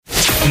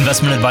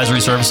Investment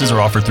advisory services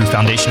are offered through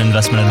Foundation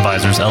Investment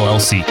Advisors,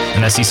 LLC,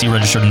 an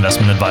SEC-registered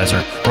investment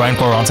advisor. Brian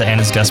Quaranta and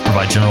his guests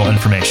provide general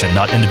information,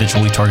 not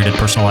individually targeted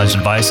personalized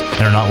advice,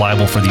 and are not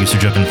liable for the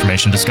usage of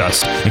information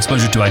discussed.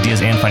 Exposure to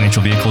ideas and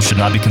financial vehicles should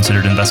not be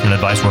considered investment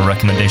advice or a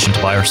recommendation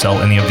to buy or sell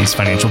any of these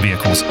financial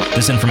vehicles.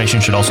 This information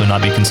should also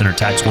not be considered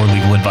tax or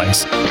legal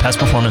advice. Past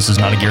performance is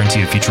not a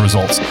guarantee of future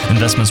results.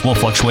 Investments will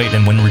fluctuate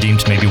and when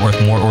redeemed may be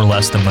worth more or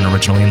less than when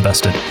originally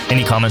invested.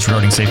 Any comments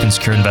regarding safe and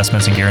secure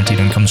investments and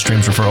guaranteed income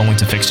streams refer only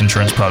to fixed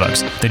insurance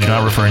products. They do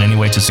not refer in any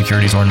way to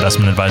securities or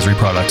investment advisory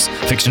products.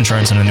 Fixed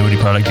insurance and annuity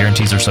product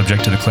guarantees are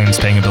subject to the claims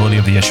paying ability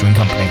of the issuing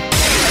company.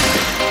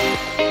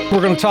 We're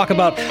going to talk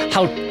about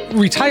how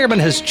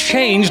retirement has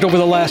changed over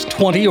the last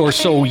 20 or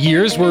so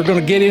years. We're going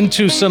to get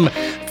into some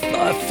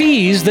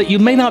fees that you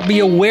may not be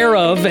aware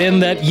of,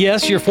 and that,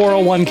 yes, your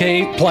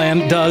 401k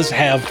plan does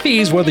have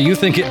fees, whether you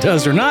think it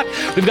does or not.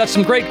 We've got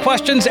some great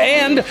questions,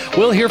 and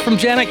we'll hear from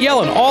Janet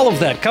Yellen. All of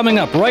that coming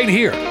up right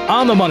here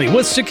on The Money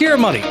with Secure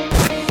Money.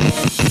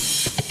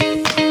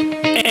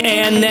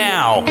 And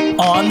now,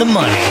 on The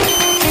Money.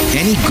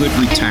 Any good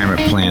retirement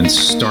plan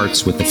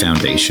starts with the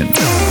foundation.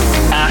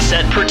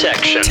 Asset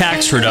protection,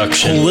 tax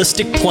reduction,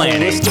 holistic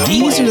planning.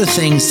 These are the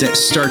things that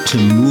start to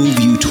move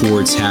you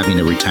towards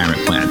having a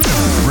retirement plan.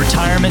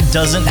 Retirement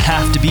doesn't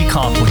have to be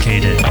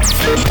complicated.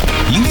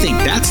 You think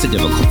that's the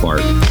difficult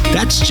part.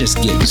 That's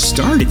just getting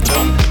started.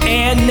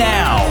 And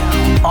now,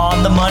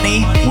 on The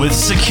Money with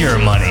Secure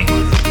Money.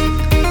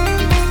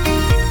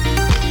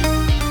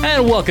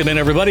 And welcome in,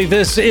 everybody.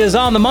 This is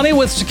On the Money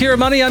with Secure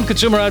Money. I'm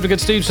consumer advocate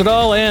Steve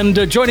Siddall,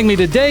 and joining me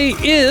today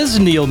is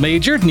Neil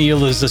Major.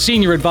 Neil is the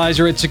senior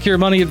advisor at Secure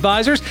Money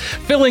Advisors,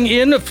 filling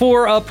in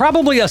for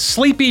probably a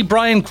sleepy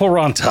Brian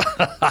Quaranta.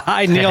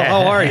 Hi, Neil.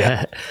 How are you?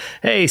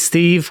 Hey,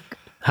 Steve.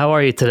 How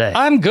are you today?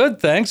 I'm good,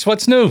 thanks.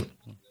 What's new?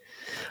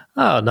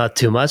 Oh, not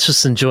too much.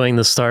 Just enjoying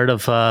the start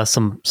of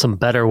some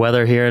better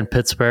weather here in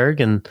Pittsburgh,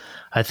 and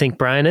I think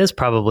Brian is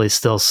probably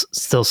still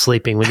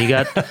sleeping when you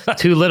got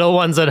two little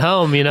ones at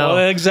home. You know,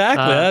 well,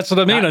 exactly. That's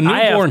what I mean. A newborn.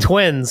 I have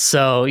twins,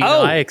 so you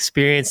know, I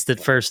experienced it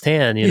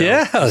firsthand. You know,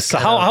 yes.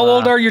 How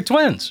old are your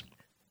twins?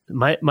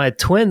 My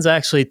twins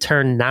actually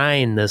turned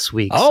 9 this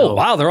week. Oh, so,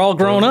 wow. They're all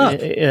grown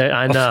up.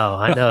 I know.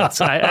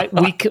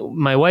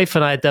 My wife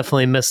and I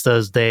definitely miss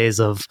those days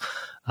of,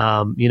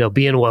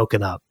 being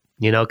woken up.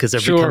 You know, because they're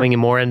becoming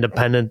more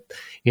independent.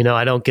 You know,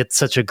 I don't get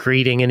such a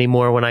greeting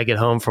anymore when I get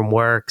home from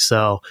work.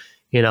 So,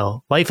 you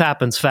know, life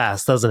happens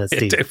fast, doesn't it,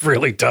 Steve? It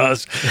really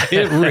does.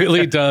 It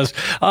really does.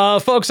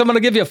 Folks, I'm going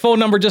to give you a phone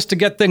number just to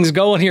get things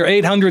going here.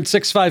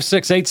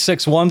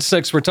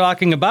 800-656-8616 we're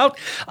talking about.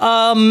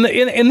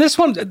 In this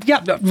one,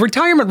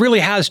 retirement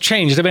really has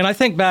changed. I mean, I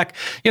think back,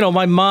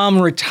 my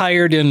mom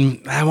retired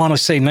in, I want to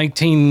say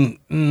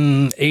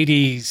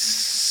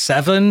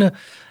 1987,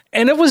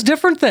 and it was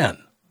different then.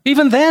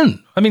 Even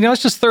then, I mean, that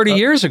was just 30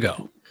 years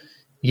ago.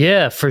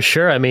 Yeah, for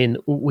sure. I mean,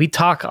 we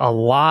talk a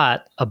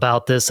lot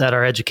about this at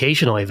our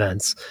educational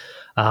events.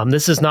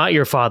 This is not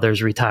your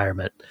father's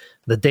retirement.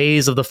 The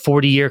days of the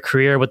 40-year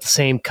career with the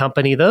same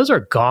company, those are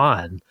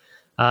gone.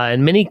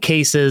 In many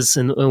cases,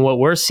 and what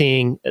we're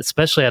seeing,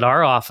 especially at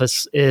our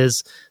office,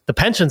 is the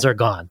pensions are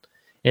gone.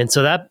 And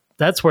so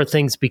that's where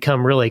things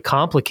become really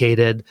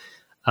complicated.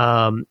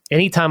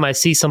 Anytime I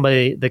see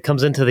somebody that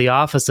comes into the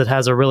office that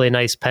has a really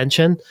nice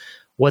pension,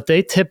 what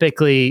they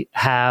typically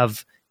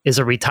have is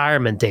a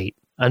retirement date.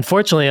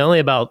 Unfortunately, only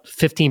about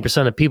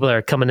 15% of people that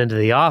are coming into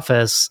the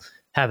office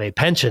have a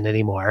pension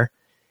anymore.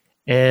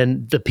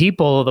 And the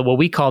people that what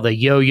we call the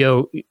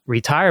yo-yo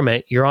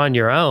retirement, you're on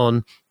your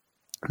own,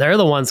 they're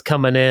the ones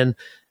coming in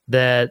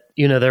that,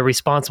 they're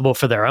responsible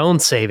for their own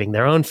saving,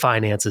 their own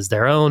finances,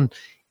 their own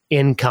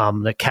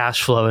income, the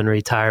cash flow in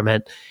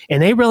retirement.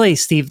 And they really,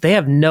 Steve, they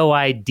have no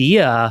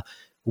idea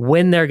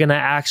when they're going to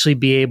actually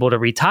be able to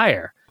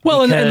retire.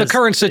 Well, and the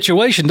current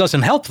situation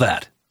doesn't help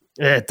that.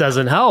 It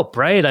doesn't help,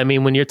 right? I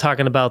mean, when you're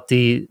talking about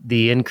the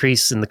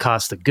increase in the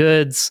cost of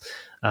goods,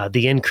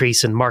 the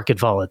increase in market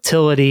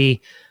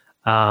volatility,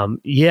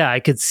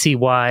 I could see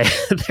why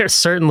there's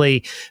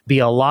certainly be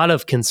a lot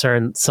of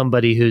concern,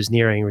 somebody who's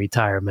nearing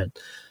retirement.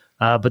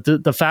 But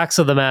the facts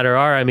of the matter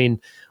are, I mean,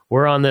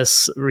 we're on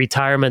this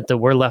retirement that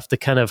we're left to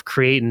kind of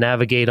create and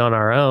navigate on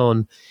our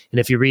own. And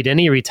if you read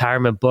any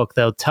retirement book,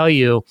 they'll tell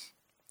you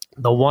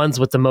the ones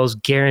with the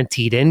most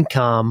guaranteed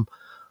income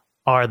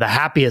are the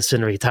happiest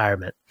in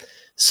retirement.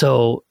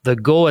 So the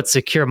goal at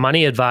Secure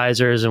Money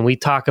Advisors, and we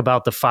talk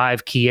about the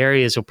 5 key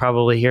areas, you'll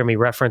probably hear me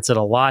reference it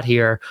a lot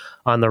here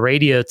on the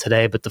radio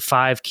today, but the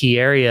 5 key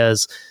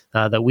areas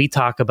that we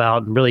talk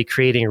about and really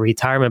creating a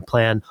retirement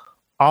plan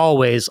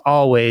always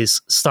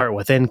start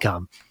with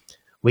income.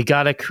 We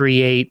got to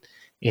create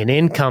an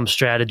income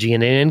strategy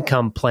and an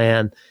income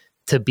plan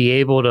to be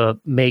able to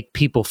make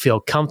people feel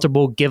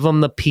comfortable, give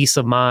them the peace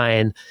of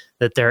mind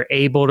that they're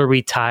able to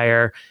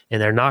retire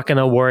and they're not going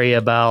to worry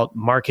about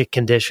market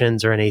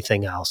conditions or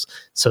anything else.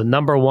 So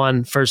number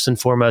one, first and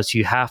foremost,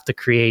 you have to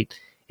create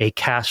a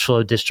cash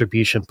flow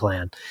distribution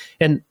plan.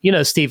 And,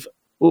 Steve,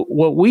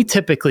 what we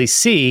typically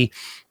see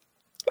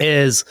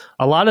is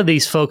a lot of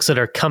these folks that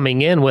are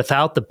coming in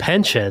without the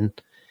pension,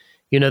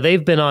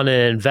 they've been on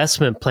an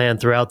investment plan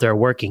throughout their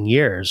working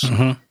years.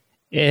 Mm-hmm.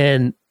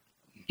 And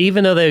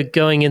even though they're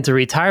going into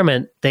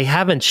retirement, they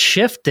haven't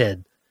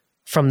shifted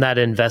from that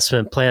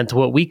investment plan to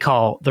what we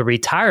call the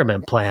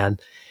retirement plan.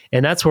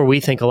 And that's where we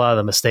think a lot of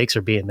the mistakes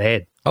are being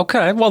made.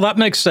 Okay, well, that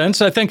makes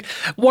sense. I think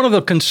one of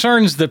the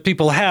concerns that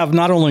people have,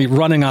 not only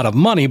running out of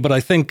money, but I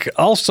think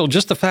also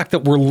just the fact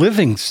that we're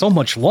living so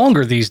much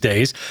longer these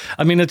days.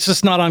 I mean, it's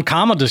just not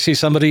uncommon to see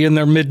somebody in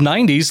their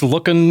mid-90s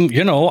looking,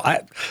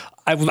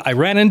 I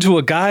ran into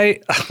a guy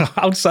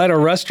outside a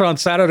restaurant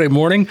Saturday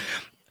morning.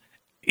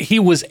 He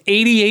was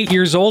 88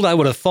 years old. I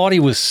would have thought he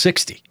was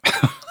 60.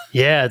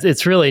 Yeah,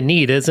 it's really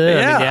neat, isn't it? Yeah.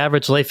 I mean, the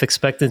average life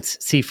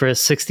expectancy for a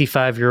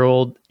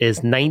 65-year-old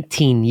is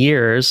 19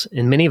 years,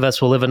 and many of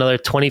us will live another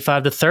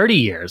 25 to 30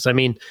 years. I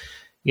mean,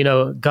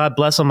 God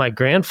bless him, my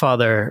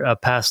grandfather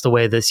passed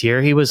away this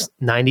year. He was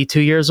 92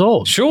 years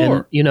old.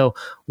 Sure. And,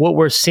 what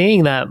we're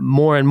seeing that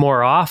more and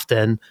more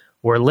often,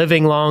 we're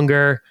living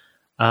longer,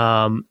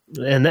 and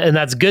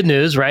that's good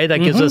news, right?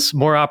 That gives us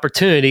more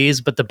opportunities.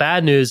 But the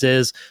bad news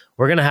is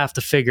we're going to have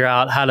to figure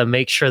out how to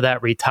make sure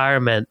that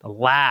retirement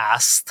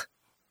lasts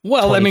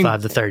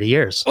 25 to 30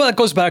 years. Well, that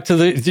goes back to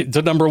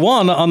the number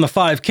one on the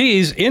 5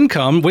 keys,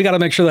 income. We got to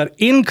make sure that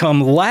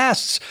income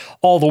lasts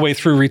all the way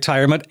through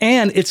retirement,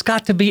 and it's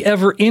got to be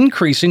ever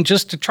increasing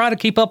just to try to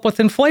keep up with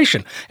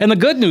inflation. And the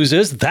good news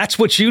is that's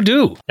what you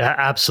do.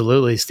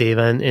 Absolutely,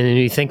 Stephen. And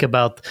you think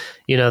about,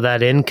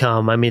 that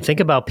income. I mean,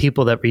 think about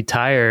people that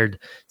retired.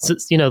 So,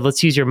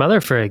 let's use your mother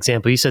for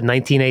example. You said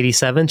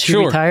 1987 she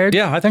retired?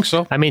 Yeah, I think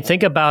so. I mean,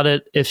 think about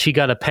it. If she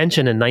got a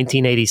pension in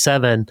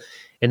 1987,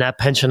 and that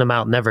pension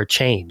amount never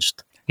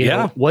changed. You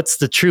know, what's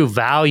the true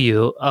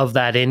value of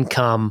that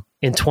income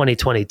in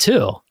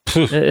 2022?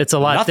 It's a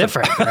lot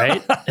different,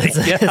 right?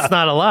 It's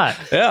not a lot.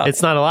 Yeah.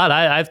 It's not a lot.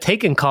 I've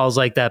taken calls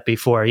like that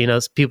before.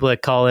 People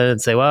that call in and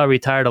say, well, I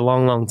retired a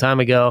long, long time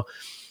ago.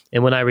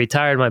 And when I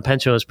retired, my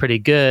pension was pretty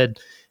good.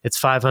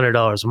 It's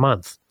 $500 a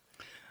month.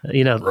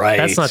 Right.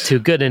 That's not too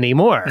good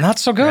anymore. Not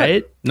so good.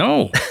 Right?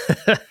 No.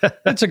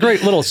 It's a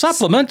great little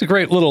supplement, a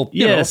great little,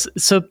 Yes.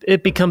 So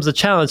it becomes a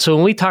challenge. So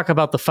when we talk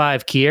about the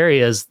 5 key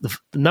areas, the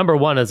number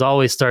one is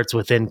always starts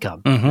with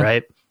income,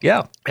 right?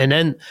 Yeah. And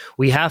then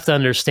we have to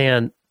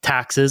understand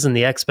taxes and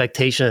the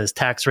expectation as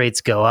tax rates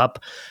go up.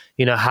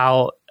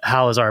 How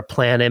is our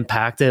plan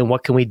impacted and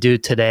what can we do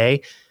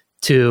today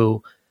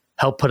to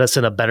help put us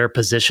in a better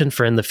position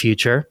for in the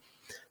future?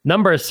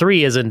 Number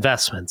 3 is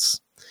investments.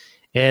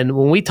 And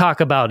when we talk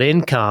about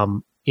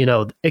income,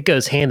 it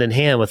goes hand in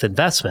hand with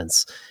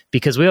investments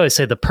because we always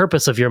say the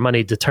purpose of your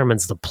money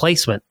determines the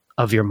placement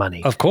of your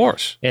money. Of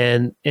course.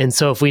 And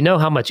so if we know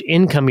how much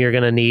income you're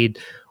going to need,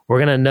 we're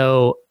going to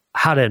know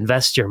how to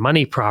invest your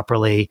money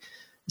properly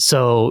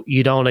so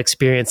you don't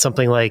experience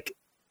something like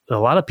a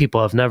lot of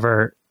people have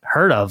never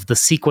heard of, the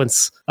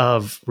sequence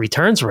of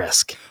returns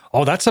risk.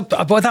 Oh,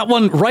 that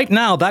one right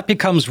now, that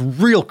becomes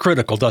real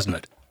critical, doesn't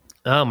it?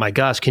 Oh my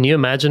gosh. Can you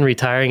imagine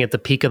retiring at the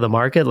peak of the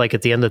market, like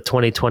at the end of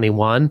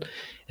 2021?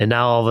 And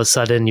now all of a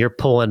sudden you're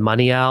pulling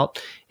money out.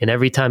 And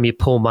every time you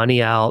pull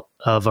money out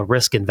of a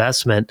risk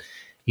investment,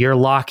 you're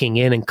locking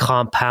in and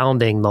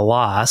compounding the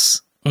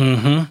loss.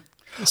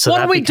 Mm-hmm. So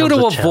what do we do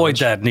to avoid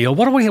that, Neil?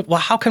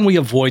 How can we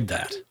avoid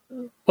that?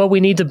 Well,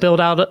 we need to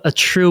build out a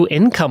true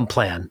income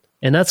plan.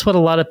 And that's what a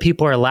lot of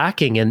people are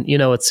lacking. And,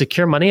 at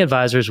Secure Money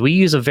Advisors, we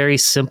use a very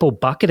simple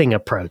bucketing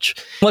approach.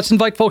 Let's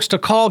invite folks to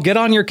call, get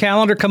on your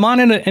calendar, come on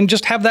in and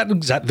just have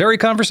that very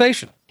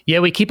conversation. Yeah,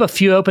 we keep a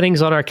few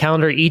openings on our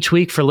calendar each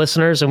week for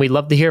listeners, and we'd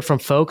love to hear from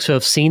folks who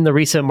have seen the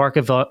recent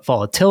market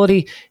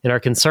volatility and are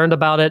concerned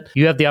about it.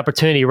 You have the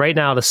opportunity right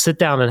now to sit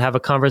down and have a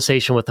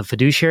conversation with a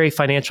fiduciary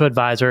financial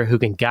advisor who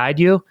can guide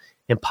you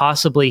and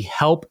possibly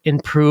help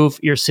improve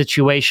your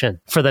situation.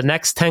 For the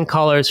next 10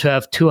 callers who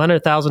have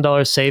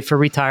 $200,000 saved for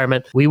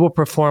retirement, we will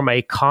perform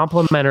a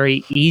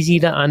complimentary, easy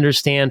to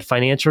understand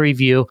financial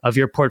review of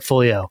your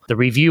portfolio. The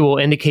review will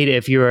indicate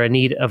if you are in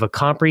need of a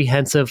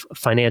comprehensive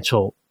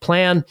financial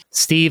plan.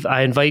 Steve,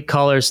 I invite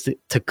callers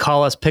to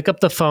call us. Pick up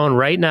the phone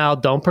right now.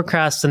 Don't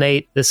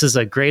procrastinate. This is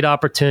a great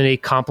opportunity,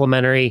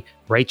 complimentary,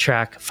 Right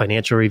Track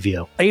Financial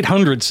Review.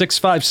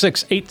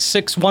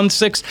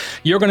 800-656-8616.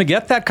 You're going to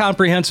get that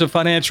comprehensive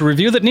financial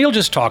review that Neil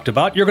just talked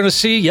about. You're going to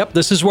see, yep,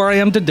 this is where I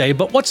am today.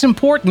 But what's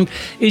important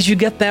is you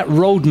get that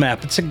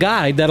roadmap. It's a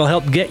guide that'll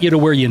help get you to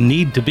where you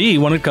need to be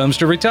when it comes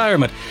to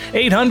retirement.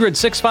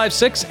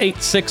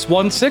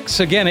 800-656-8616.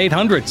 Again,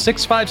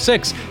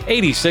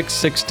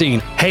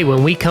 800-656-8616. Hey,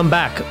 when we come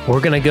back, we're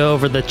going to go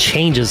over the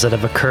changes that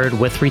have occurred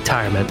with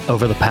retirement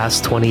over the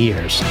past 20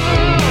 years.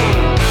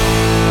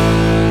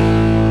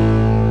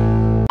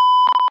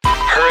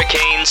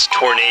 Hurricanes,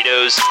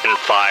 tornadoes, and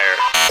fire.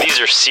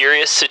 These are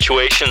serious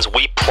situations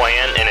we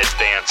plan in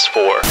advance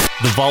for.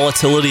 The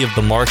volatility of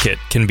the market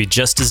can be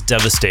just as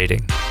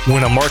devastating.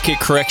 When a market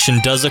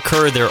correction does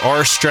occur, there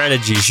are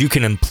strategies you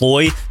can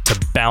employ to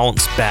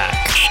bounce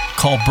back.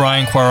 Call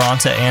Brian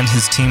Quaranta and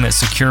his team at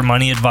Secure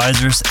Money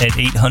Advisors at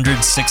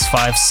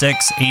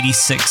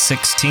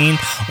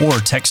 800-656-8616 or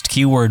text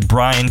keyword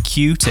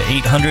BrianQ to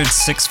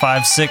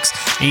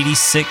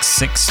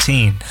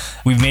 800-656-8616.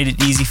 We've made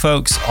it easy,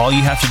 folks. All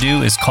you have to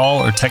do is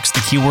call or text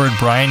the keyword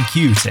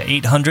BrianQ to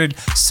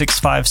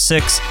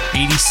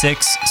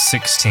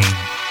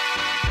 800-656-8616.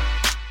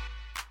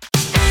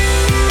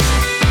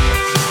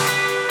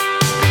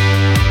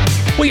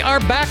 We are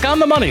back on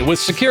the money with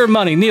Secure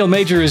Money. Neil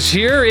Major is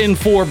here in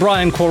for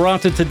Brian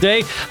Quaranta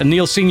today.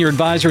 Neil, Senior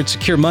Advisor at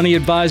Secure Money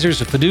Advisors,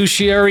 a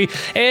fiduciary,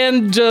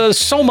 and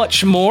so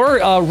much more.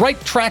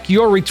 Right Track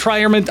Your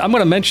Retirement. I'm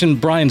going to mention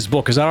Brian's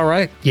book. Is that all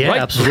right? Yeah,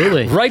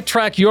 absolutely. Right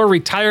Track Your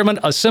Retirement,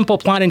 a simple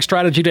planning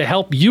strategy to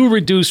help you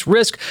reduce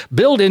risk,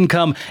 build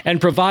income,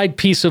 and provide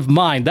peace of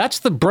mind. That's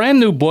the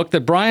brand new book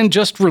that Brian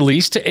just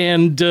released.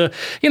 And,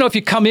 if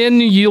you come in,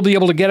 you'll be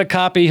able to get a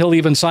copy. He'll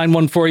even sign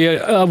one for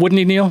you. Wouldn't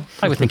he, Neil?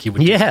 I would think he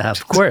would. Yeah,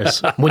 of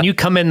course. When you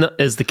come in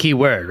is the key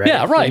word, right?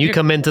 Yeah, right. When you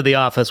come into the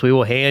office, we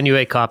will hand you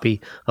a copy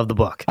of the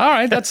book. All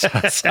right, that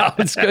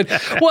sounds good.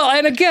 Well,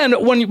 and again,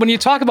 when you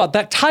talk about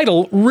that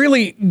title,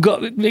 really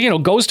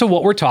goes to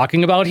what we're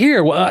talking about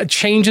here: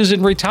 changes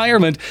in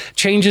retirement,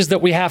 changes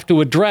that we have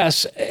to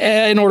address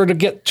in order to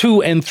get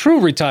to and through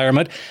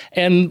retirement.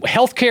 And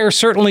healthcare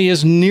certainly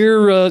is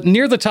near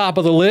the top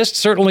of the list.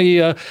 Certainly,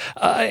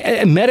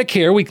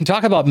 Medicare. We can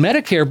talk about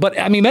Medicare, but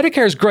I mean,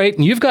 Medicare is great,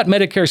 and you've got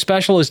Medicare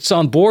specialists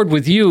on board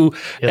with you.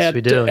 Yes,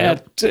 we do.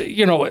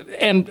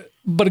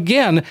 But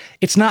again,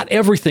 it's not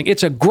everything.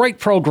 It's a great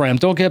program,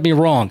 don't get me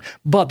wrong,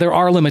 but there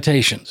are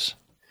limitations.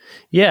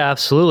 Yeah,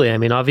 absolutely. I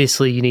mean,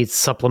 obviously you need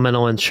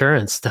supplemental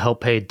insurance to help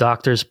pay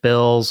doctor's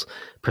bills,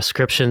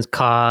 prescription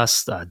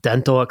costs,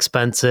 dental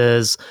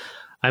expenses.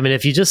 I mean,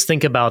 if you just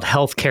think about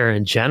healthcare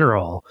in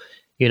general,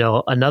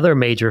 another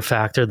major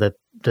factor that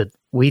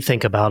we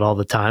think about all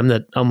the time,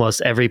 that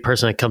almost every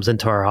person that comes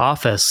into our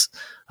office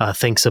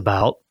thinks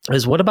about,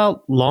 is what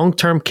about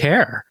long-term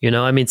care?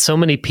 I mean, so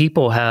many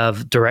people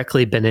have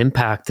directly been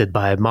impacted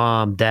by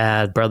mom,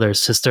 dad, brother,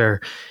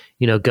 sister,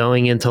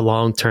 going into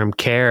long-term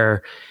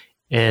care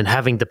and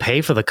having to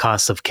pay for the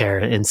cost of care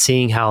and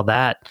seeing how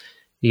that,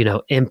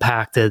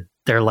 impacted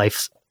their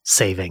life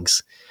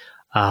savings.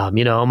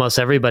 Almost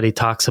everybody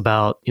talks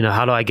about,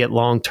 how do I get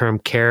long-term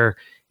care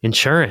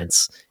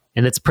insurance?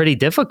 And it's pretty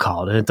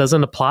difficult, and it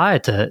doesn't apply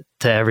to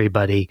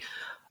everybody.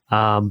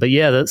 But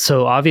yeah,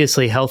 so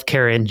obviously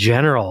healthcare in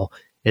general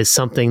is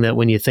something that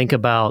when you think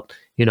about,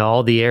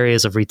 all the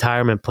areas of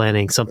retirement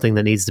planning, something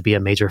that needs to be a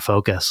major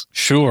focus.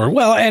 Sure.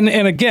 Well,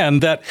 and again,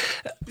 that,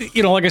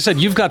 like I said,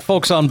 you've got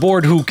folks on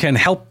board who can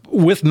help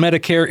with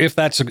Medicare if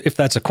that's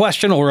a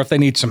question, or if they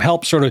need some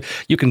help, sort of,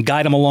 you can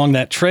guide them along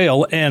that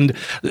trail. And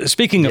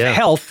speaking of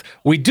health,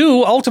 we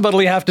do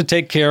ultimately have to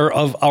take care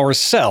of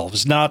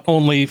ourselves, not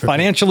only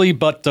financially,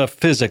 but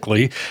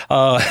physically.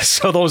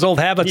 So those old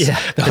habits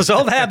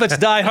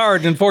die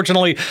hard. And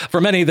unfortunately, for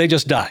many, they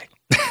just die.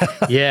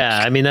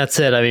 Yeah, I mean, that's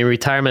it. I mean,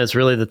 retirement is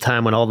really the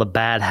time when all the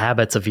bad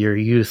habits of your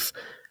youth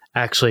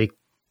actually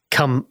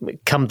come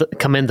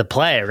into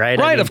play, right? Right,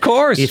 I mean, of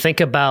course. You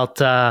think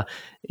about, I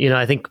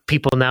think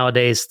people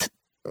nowadays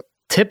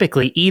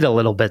typically eat a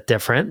little bit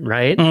different,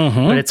 right?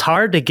 Mm-hmm. But it's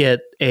hard to get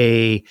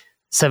a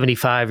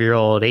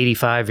 75-year-old,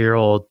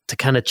 85-year-old to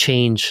kind of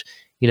change,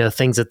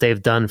 things that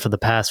they've done for the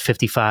past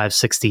 55,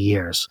 60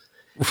 years.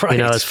 Right.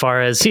 As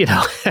far as,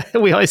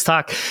 we always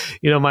talk,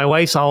 my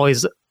wife's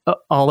always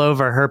all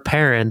over her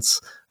parents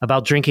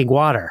about drinking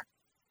water.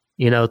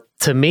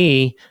 To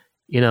me,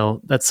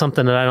 that's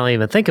something that I don't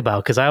even think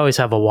about because I always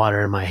have a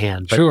water in my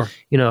hand. But, sure.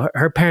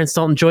 Her parents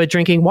don't enjoy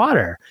drinking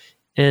water.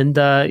 And,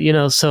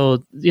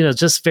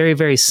 just very,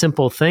 very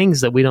simple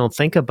things that we don't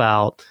think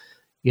about,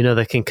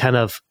 that can kind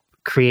of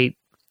create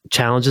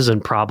challenges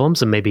and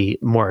problems and maybe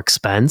more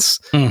expense,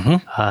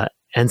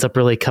 ends up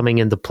really coming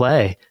into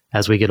play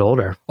as we get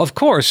older. Of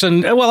course.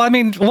 And well, I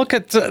mean, look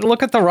at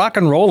the rock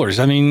and rollers.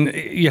 I mean,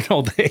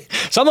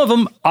 some of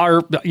them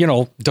are,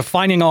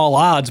 defying all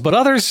odds, but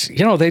others,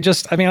 they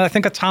just, I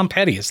think of Tom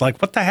Petty. It's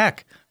like, what the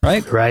heck?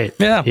 Right.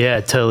 Yeah. Yeah.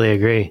 I totally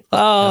agree.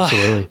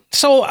 Absolutely.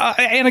 So,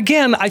 and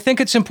again, I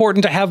think it's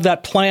important to have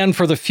that plan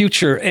for the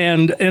future.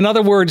 And in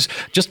other words,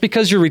 just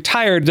because you're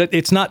retired, that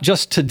it's not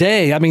just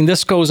today. I mean,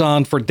 this goes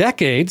on for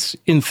decades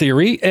in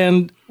theory.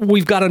 And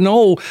we've got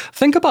to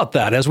think about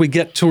that as we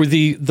get to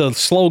the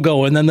slow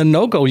go and then the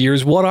no-go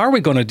years. What are we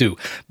going to do?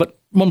 But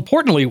more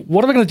importantly,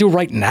 what are we going to do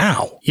right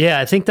now?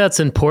 Yeah, I think that's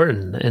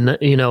important. And,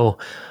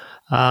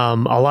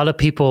 a lot of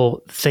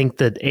people think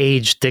that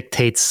age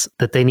dictates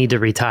that they need to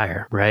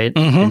retire, right?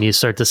 Mm-hmm. And you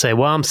start to say,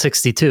 well, I'm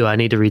 62, I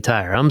need to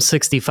retire. I'm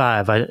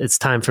 65, it's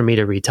time for me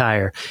to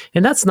retire.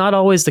 And that's not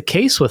always the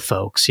case with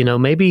folks.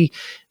 Maybe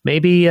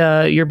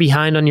you're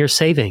behind on your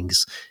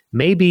savings.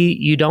 Maybe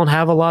you don't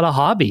have a lot of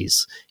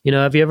hobbies.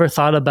 Have you ever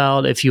thought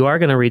about, if you are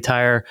going to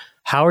retire,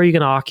 how are you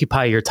going to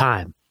occupy your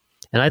time?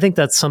 And I think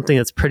that's something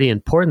that's pretty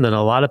important that a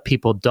lot of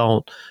people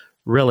don't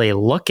really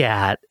look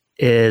at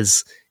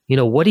is,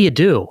 what do you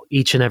do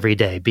each and every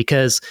day?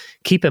 Because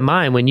keep in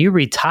mind, when you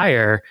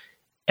retire,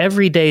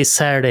 every day is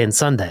Saturday and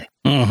Sunday.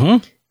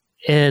 Mm-hmm.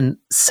 And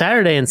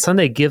Saturday and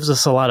Sunday gives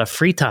us a lot of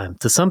free time.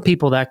 To some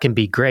people, that can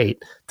be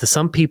great. To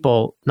some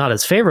people, not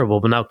as favorable.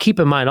 But now keep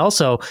in mind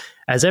also,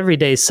 as every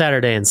day is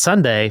Saturday and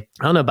Sunday,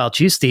 I don't know about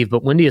you, Steve,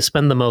 but when do you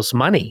spend the most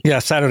money? Yeah,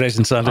 Saturdays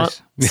and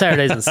Sundays.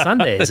 Saturdays and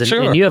Sundays.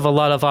 Sure. And you have a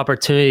lot of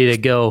opportunity to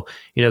go,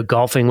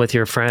 golfing with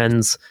your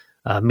friends,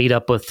 meet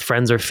up with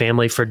friends or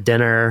family for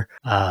dinner,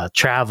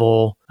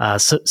 travel.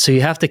 So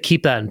you have to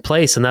keep that in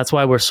place. And that's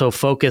why we're so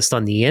focused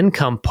on the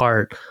income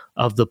part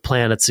of the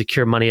plan at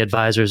Secure Money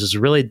Advisors, is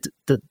really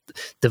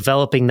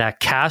developing that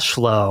cash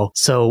flow.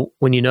 So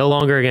when you're no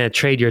longer going to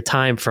trade your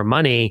time for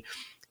money,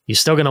 you're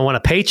still going to want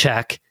a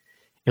paycheck.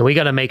 And we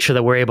got to make sure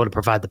that we're able to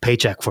provide the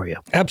paycheck for you.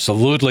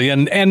 Absolutely.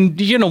 And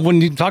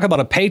when you talk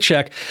about a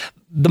paycheck,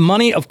 the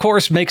money, of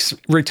course, makes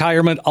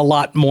retirement a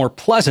lot more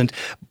pleasant,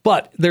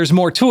 but there's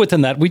more to it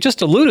than that. We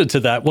just alluded to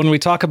that when we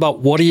talk about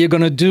what are you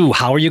going to do?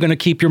 How are you going to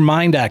keep your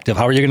mind active?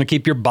 How are you going to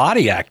keep your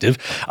body active?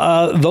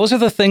 Those are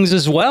the things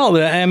as well.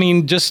 I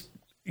mean, just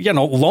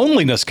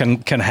loneliness can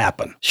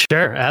happen.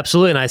 Sure,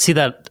 absolutely. And I see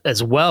that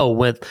as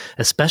well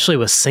especially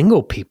with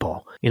single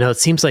people. It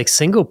seems like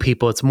single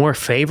people, it's more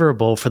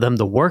favorable for them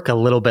to work a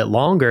little bit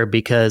longer,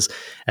 because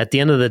at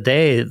the end of the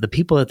day, the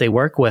people that they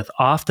work with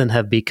often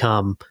have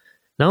become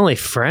not only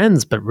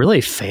friends, but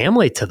really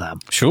family to them.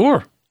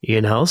 Sure.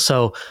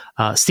 So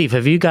Steve,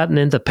 have you gotten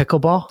into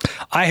pickleball?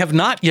 I have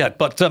not yet,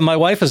 but my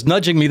wife is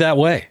nudging me that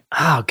way.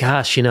 Oh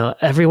gosh,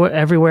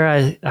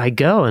 everywhere I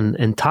go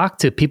and talk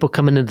to people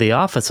coming into the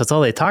office, that's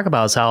all they talk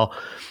about is how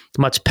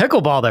much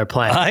pickleball they're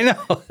playing. I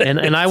know.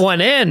 and I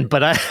went in,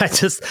 but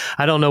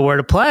I don't know where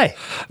to play.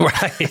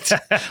 Right.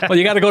 Well,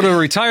 you got to go to a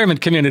retirement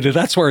community.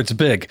 That's where it's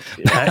big.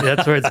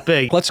 That's where it's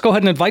big. Let's go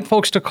ahead and invite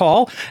folks to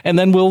call, and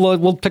then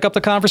we'll pick up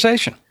the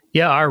conversation.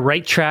 Yeah, our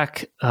Right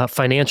Track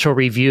financial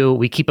review.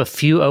 We keep a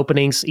few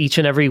openings each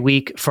and every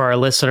week for our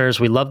listeners.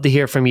 We love to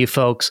hear from you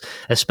folks,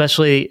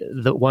 especially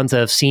the ones that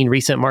have seen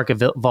recent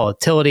market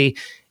volatility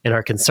and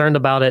are concerned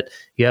about it.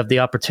 You have the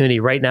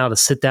opportunity right now to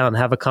sit down and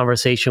have a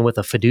conversation with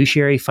a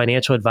fiduciary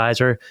financial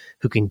advisor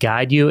who can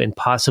guide you and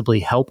possibly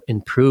help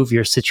improve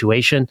your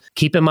situation.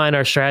 Keep in mind,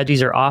 our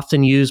strategies are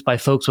often used by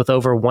folks with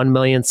over $1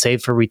 million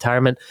saved for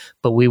retirement,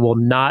 but we will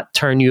not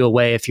turn you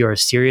away if you are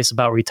serious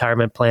about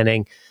retirement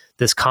planning.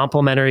 This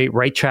complimentary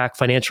Right Track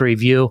financial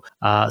review.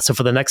 So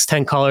for the next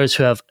 10 callers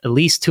who have at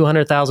least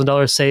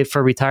 $200,000 saved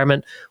for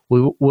retirement,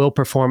 we will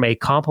perform a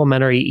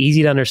complimentary,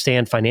 easy to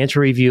understand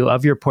financial review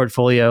of your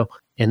portfolio.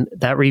 And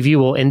that review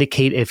will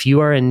indicate if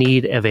you are in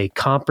need of a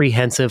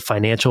comprehensive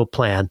financial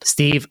plan.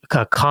 Steve,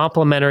 a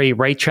complimentary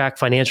Right Track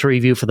financial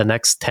review for the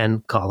next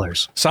 10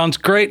 callers. Sounds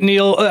great,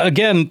 Neil.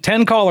 Again,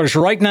 10 callers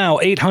right now,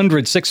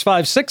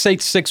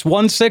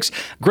 800-656-8616.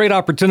 Great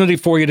opportunity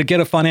for you to get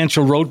a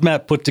financial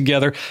roadmap put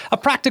together. A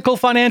practical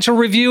financial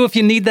review if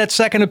you need that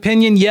second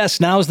opinion. Yes,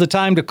 now's the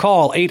time to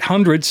call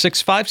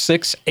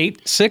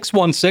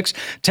 800-656-8616.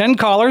 10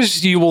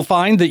 callers, you will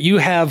find that you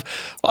have,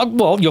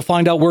 you'll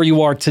find out where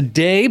you are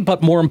today,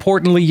 but more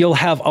importantly, you'll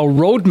have a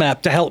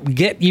roadmap to help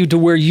get you to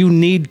where you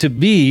need to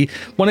be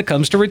when it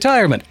comes to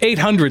retirement.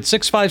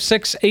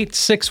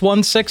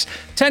 800-656-8616.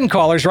 10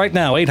 callers right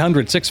now,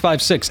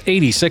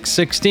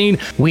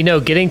 800-656-8616. We know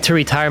getting to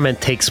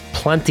retirement takes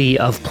plenty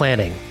of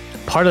planning.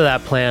 Part of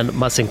that plan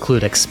must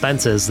include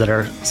expenses that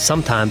are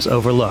sometimes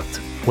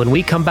overlooked. When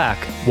we come back,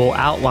 we'll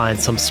outline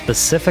some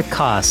specific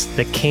costs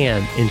that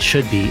can and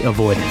should be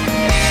avoided.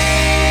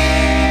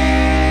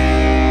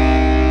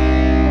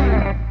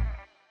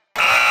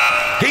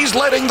 He's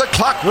letting the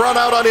clock run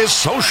out on his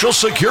Social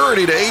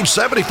Security to age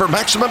 70 for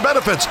maximum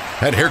benefits.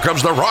 And here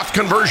comes the Roth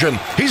conversion.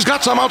 He's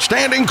got some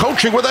outstanding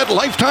coaching with that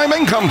lifetime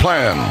income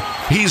plan.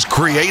 He's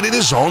created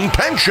his own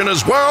pension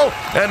as well,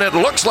 and it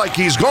looks like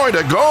he's going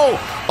to go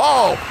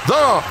all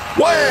the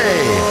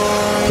way.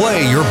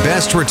 Play your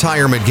best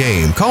retirement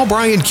game. Call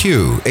Brian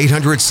Q,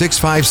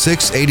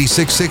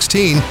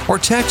 800-656-8616, or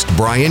text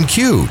Brian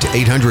Q to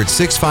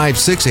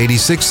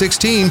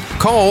 800-656-8616.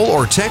 Call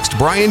or text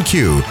Brian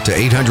Q to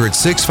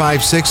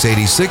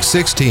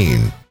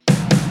 800-656-8616.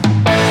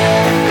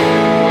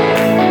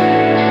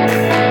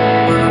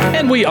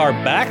 We are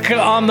back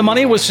on The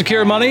Money with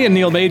Secure Money, and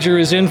Neil Major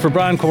is in for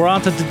Brian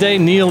Quaranta today.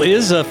 Neil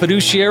is a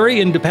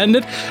fiduciary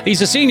independent.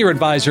 He's a senior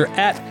advisor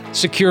at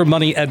Secure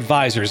Money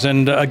Advisors.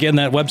 And again,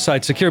 that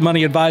website,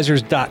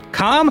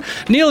 securemoneyadvisors.com.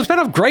 Neil, it's been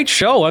a great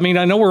show. I mean,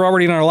 I know we're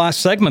already in our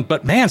last segment,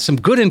 but man, some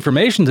good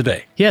information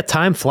today. Yeah,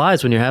 time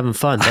flies when you're having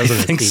fun, doesn't it,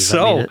 I think Steve?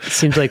 so. I mean, it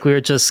seems like we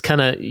were just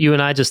kind of, you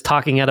and I just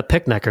talking at a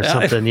picnic or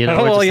something. We're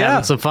just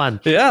having some fun.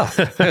 Yeah.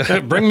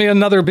 Bring me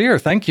another beer.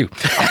 Thank you.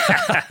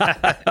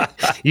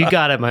 You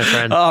got it, my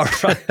friend. All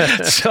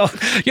right. So,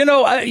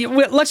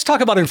 let's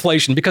talk about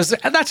inflation, because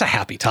that's a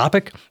happy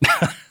topic.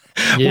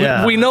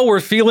 Yeah. We know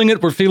we're feeling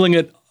it. We're feeling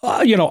it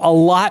a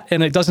lot,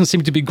 and it doesn't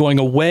seem to be going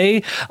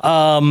away.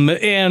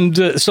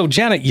 So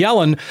Janet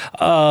Yellen,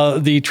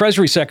 the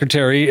Treasury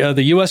Secretary,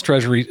 the U.S.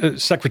 Treasury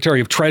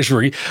Secretary of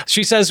Treasury,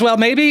 she says, well,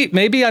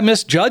 maybe I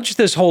misjudged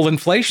this whole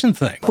inflation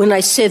thing. When I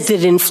said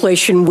that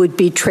inflation would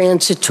be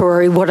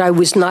transitory, what I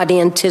was not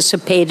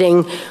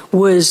anticipating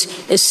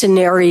was a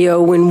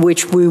scenario in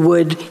which we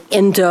would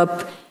end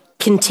up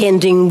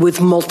contending with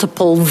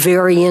multiple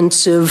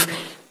variants of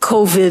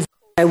COVID.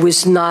 I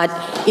was not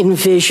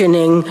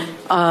envisioning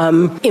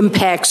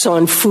impacts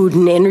on food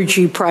and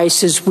energy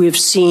prices we've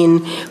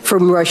seen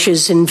from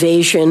Russia's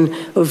invasion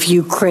of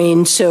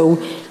Ukraine. So,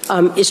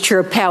 as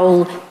Chair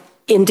Powell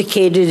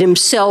indicated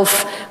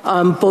himself,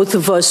 both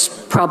of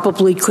us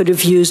probably could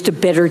have used a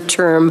better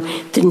term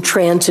than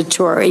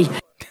transitory.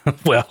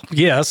 Well,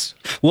 yes.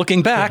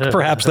 Looking back,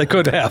 perhaps they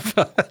could have.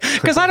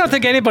 Because I don't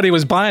think anybody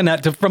was buying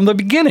that from the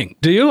beginning.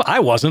 Do you? I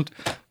wasn't.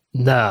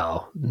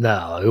 No,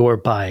 we're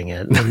buying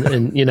it.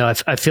 And I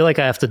feel like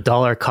I have to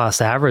dollar cost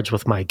average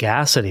with my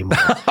gas anymore.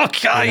 Oh,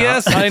 God,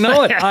 yes, I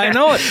know it.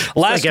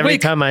 Last every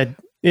week. time I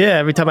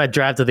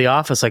drive to the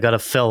office, I got to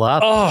fill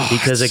up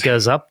because it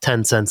goes up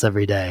 10 cents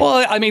every day.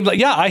 Well, I mean,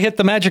 I hit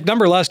the magic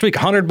number last week,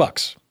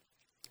 $100.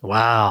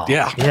 Wow.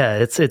 Yeah. Yeah.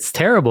 It's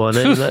terrible.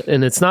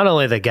 And it's not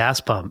only the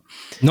gas pump.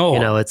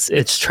 No.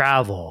 It's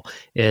travel,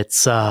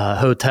 it's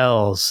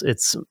hotels,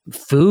 it's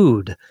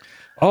food.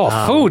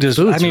 Food is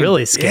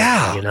really scary.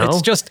 Yeah,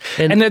 it's just,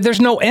 and there's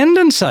no end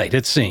in sight,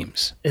 it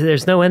seems.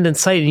 There's no end in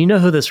sight. And you know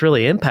who this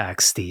really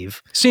impacts,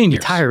 Steve?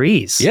 Seniors.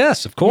 Retirees.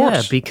 Yes, of course.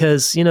 Yeah,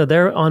 because,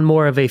 they're on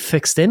more of a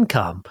fixed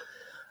income.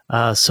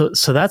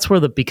 So that's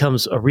where that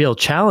becomes a real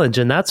challenge.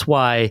 And that's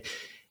why,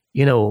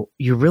 you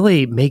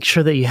really make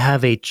sure that you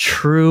have a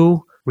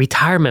true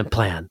retirement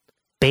plan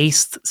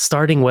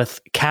starting with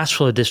cash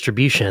flow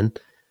distribution,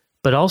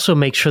 but also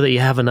make sure that you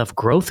have enough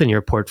growth in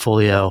your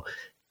portfolio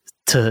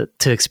to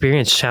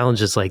experience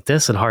challenges like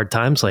this and hard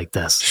times like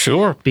this.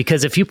 Sure.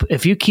 Because if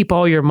you keep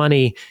all your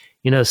money,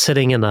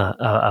 sitting in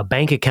a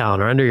bank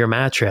account or under your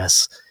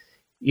mattress,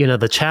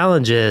 the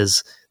challenge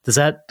is, does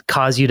that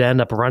cause you to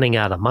end up running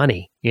out of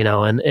money?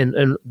 And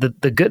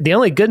the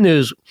only good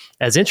news,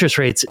 as interest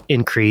rates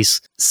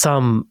increase,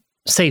 some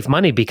safe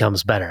money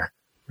becomes better.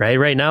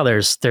 Right now,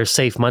 there's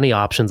safe money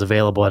options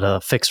available at a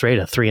fixed rate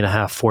of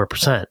 3.5%,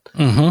 4%.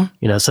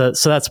 Mm-hmm. So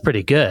that's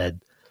pretty good.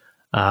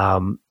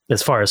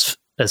 As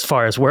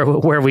far as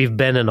where we've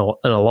been in a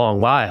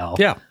long while.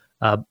 Yeah.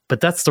 But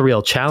that's the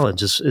real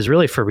challenge is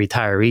really for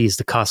retirees,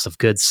 the cost of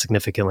goods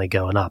significantly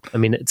going up. I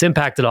mean, it's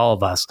impacted all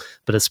of us,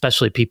 but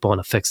especially people on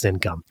a fixed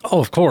income. Oh,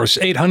 of course.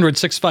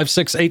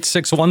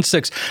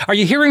 800-656-8616. Are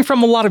you hearing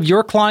from a lot of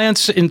your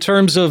clients in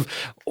terms of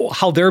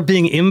how they're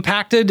being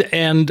impacted?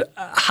 And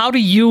how do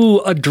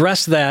you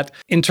address that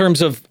in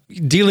terms of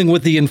dealing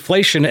with the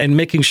inflation and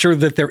making sure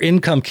that their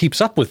income keeps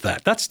up with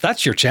that?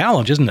 That's your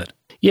challenge, isn't it?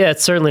 Yeah,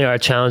 it's certainly our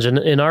challenge.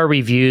 And our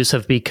reviews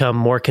have become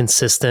more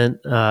consistent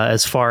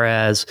as far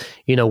as,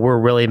 we're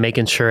really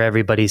making sure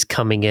everybody's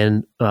coming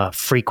in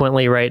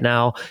frequently right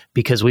now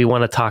because we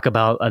want to talk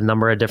about a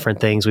number of different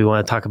things. We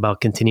want to talk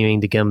about continuing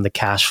to give them the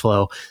cash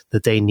flow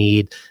that they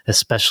need,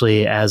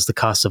 especially as the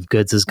cost of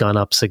goods has gone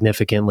up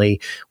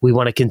significantly. We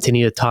want to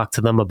continue to talk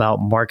to them about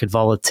market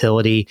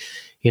volatility.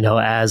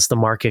 As the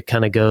market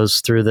kind of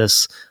goes through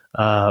this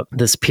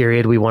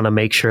period, we want to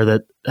make sure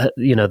that,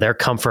 their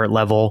comfort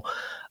level.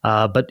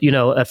 But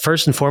at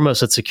first and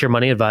foremost, at Secure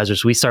Money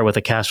Advisors, we start with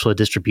a cash flow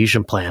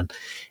distribution plan.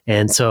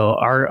 And so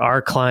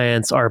our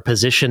clients are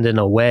positioned in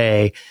a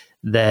way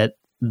that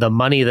the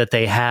money that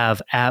they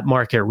have at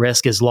market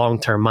risk is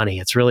long-term money.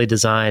 It's really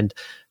designed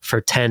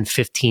for 10,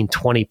 15,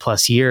 20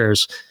 plus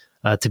years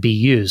to be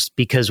used,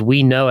 because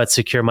we know at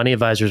Secure Money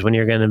Advisors, when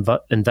you're going to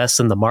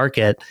invest in the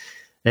market,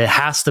 it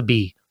has to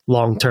be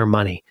long-term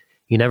money.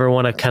 You never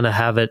want to kind of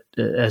have it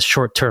as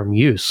short-term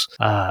use.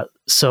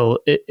 So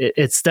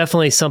it's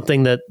definitely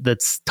something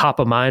that's top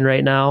of mind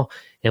right now.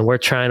 And we're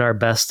trying our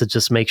best to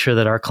just make sure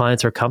that our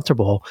clients are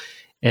comfortable.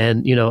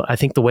 And, I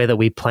think the way that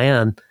we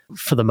plan,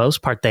 for the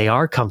most part, they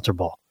are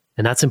comfortable.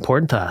 And that's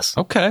important to us.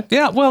 Okay.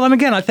 Yeah. Well, and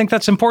again, I think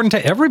that's important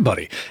to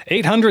everybody.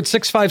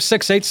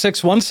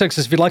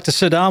 800-656-8616 if you'd like to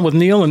sit down with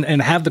Neil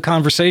and have the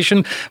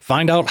conversation,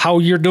 find out how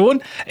you're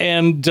doing.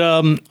 And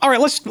all right,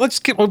 let's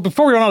get,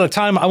 before we run out of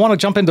time, I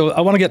want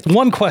to get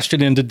one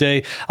question in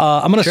today.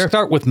 I'm going to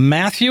start with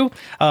Matthew.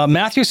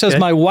 Matthew says,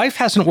 my wife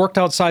hasn't worked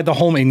outside the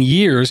home in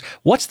years.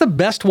 What's the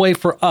best way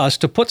for us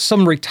to put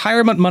some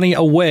retirement money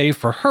away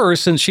for her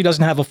since she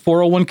doesn't have a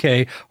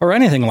 401k or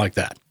anything like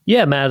that?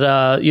 Yeah, Matt,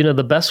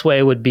 the best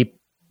way would be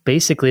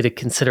basically to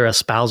consider a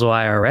spousal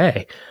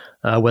IRA,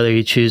 whether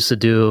you choose to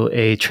do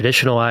a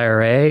traditional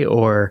IRA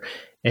or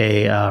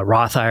a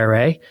Roth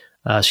IRA.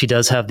 She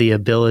does have the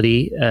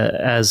ability,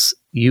 as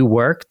you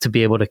work, to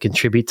be able to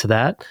contribute to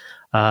that.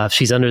 If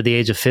she's under the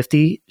age of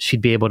 50,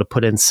 she'd be able to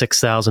put in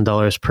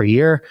 $6,000 per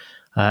year.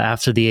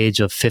 after the age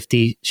of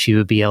 50, she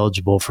would be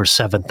eligible for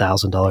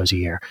 $7,000 a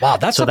year. Wow,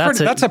 that's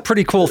a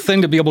pretty cool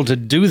thing to be able to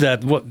do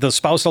that, the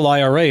spousal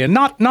IRA. And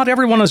not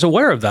everyone is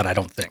aware of that, I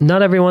don't think.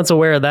 Not everyone's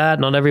aware of that.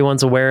 Not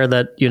everyone's aware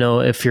that,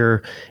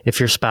 if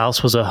your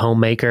spouse was a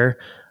homemaker,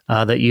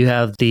 that you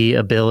have the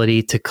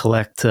ability to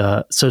collect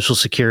Social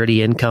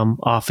Security income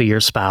off of your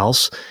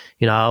spouse.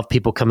 I have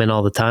people come in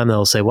all the time.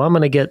 They'll say, well, I'm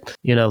going to get,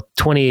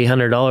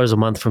 $2,800 a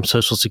month from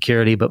Social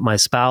Security, but my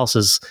spouse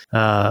is,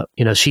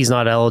 she's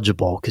not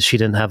eligible because she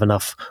didn't have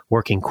enough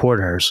working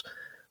quarters.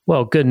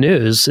 Well, good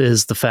news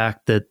is the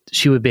fact that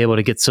she would be able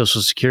to get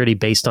Social Security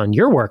based on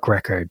your work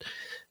record.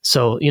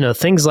 So,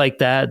 things like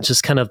that,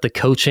 just kind of the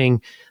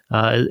coaching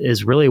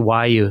is really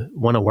why you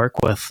want to work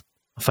with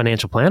a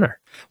financial planner.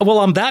 Well,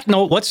 on that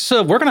note,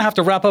 we're going to have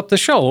to wrap up the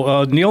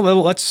show. Neil,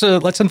 let's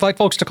invite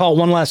folks to call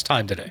one last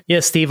time today.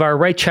 Yes, Steve, our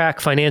Right Track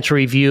Financial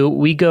Review,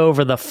 we go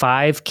over the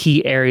 5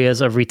 key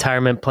areas of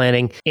retirement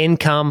planning: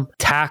 income,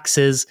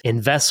 taxes,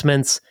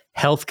 investments,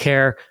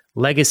 healthcare,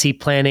 legacy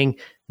planning.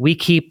 We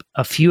keep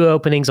a few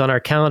openings on our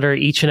calendar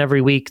each and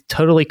every week,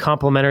 totally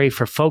complimentary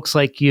for folks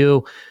like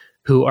you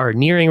who are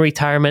nearing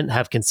retirement,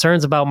 have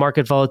concerns about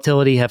market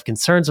volatility, have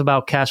concerns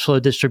about cash flow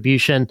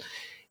distribution.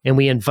 And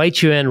we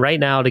invite you in right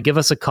now to give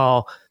us a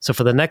call. So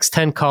for the next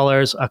 10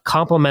 callers, a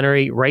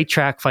complimentary Right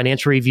Track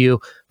Financial Review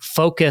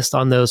focused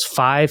on those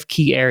 5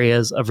 key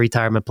areas of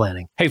retirement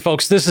planning. Hey,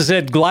 folks, this is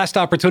it. Last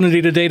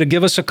opportunity today to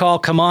give us a call.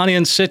 Come on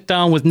in, sit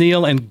down with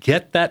Neil, and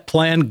get that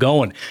plan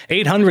going.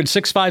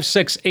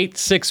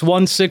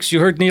 800-656-8616. You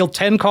heard Neil,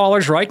 10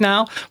 callers right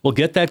now. We'll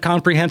get that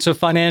comprehensive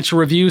financial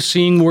review,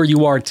 seeing where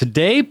you are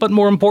today. But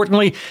more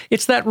importantly,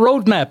 it's that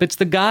roadmap. It's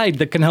the guide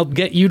that can help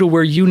get you to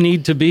where you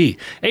need to be.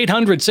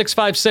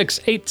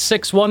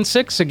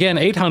 800-656-8616. Again,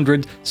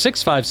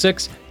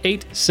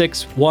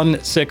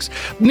 800-656-8616.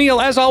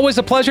 Neil, as always,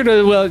 a pleasure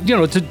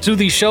to do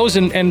these shows,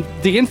 and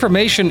the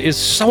information is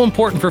so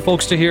important for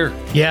folks to hear.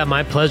 Yeah,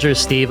 my pleasure,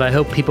 Steve. I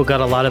hope people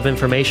got a lot of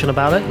information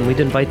about it, and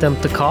we'd invite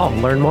them to call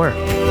and learn more.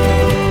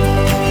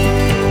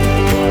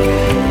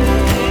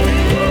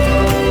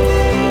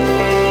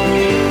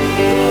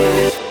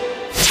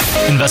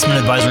 Investment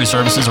advisory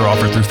services are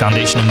offered through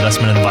Foundation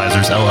Investment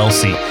Advisors,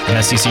 LLC, an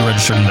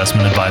SEC-registered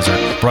investment advisor.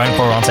 Brian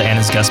Quaranta and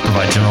his guests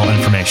provide general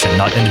information,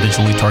 not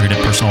individually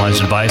targeted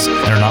personalized advice,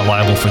 and are not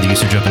liable for the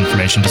usage of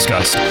information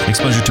discussed.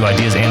 Exposure to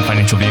ideas and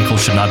financial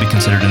vehicles should not be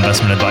considered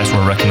investment advice or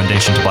a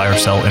recommendation to buy or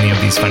sell any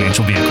of these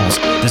financial vehicles.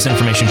 This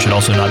information should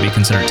also not be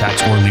considered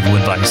tax or legal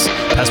advice.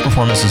 Past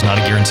performance is not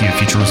a guarantee of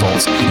future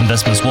results.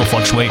 Investments will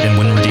fluctuate and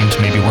when redeemed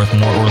may be worth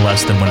more or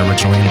less than when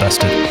originally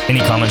invested. Any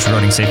comments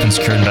regarding safe and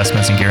secure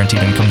investments and guaranteed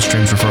income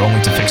streams refer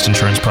only to fixed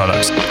insurance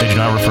products. They do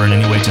not refer in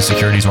any way to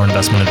securities or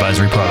investment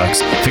advisory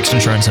products. Fixed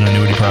insurance and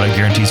annuity product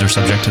guarantees are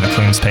subject to the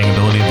claims paying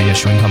ability of the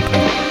issuing company.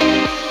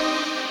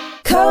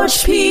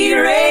 Coach P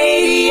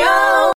Radio.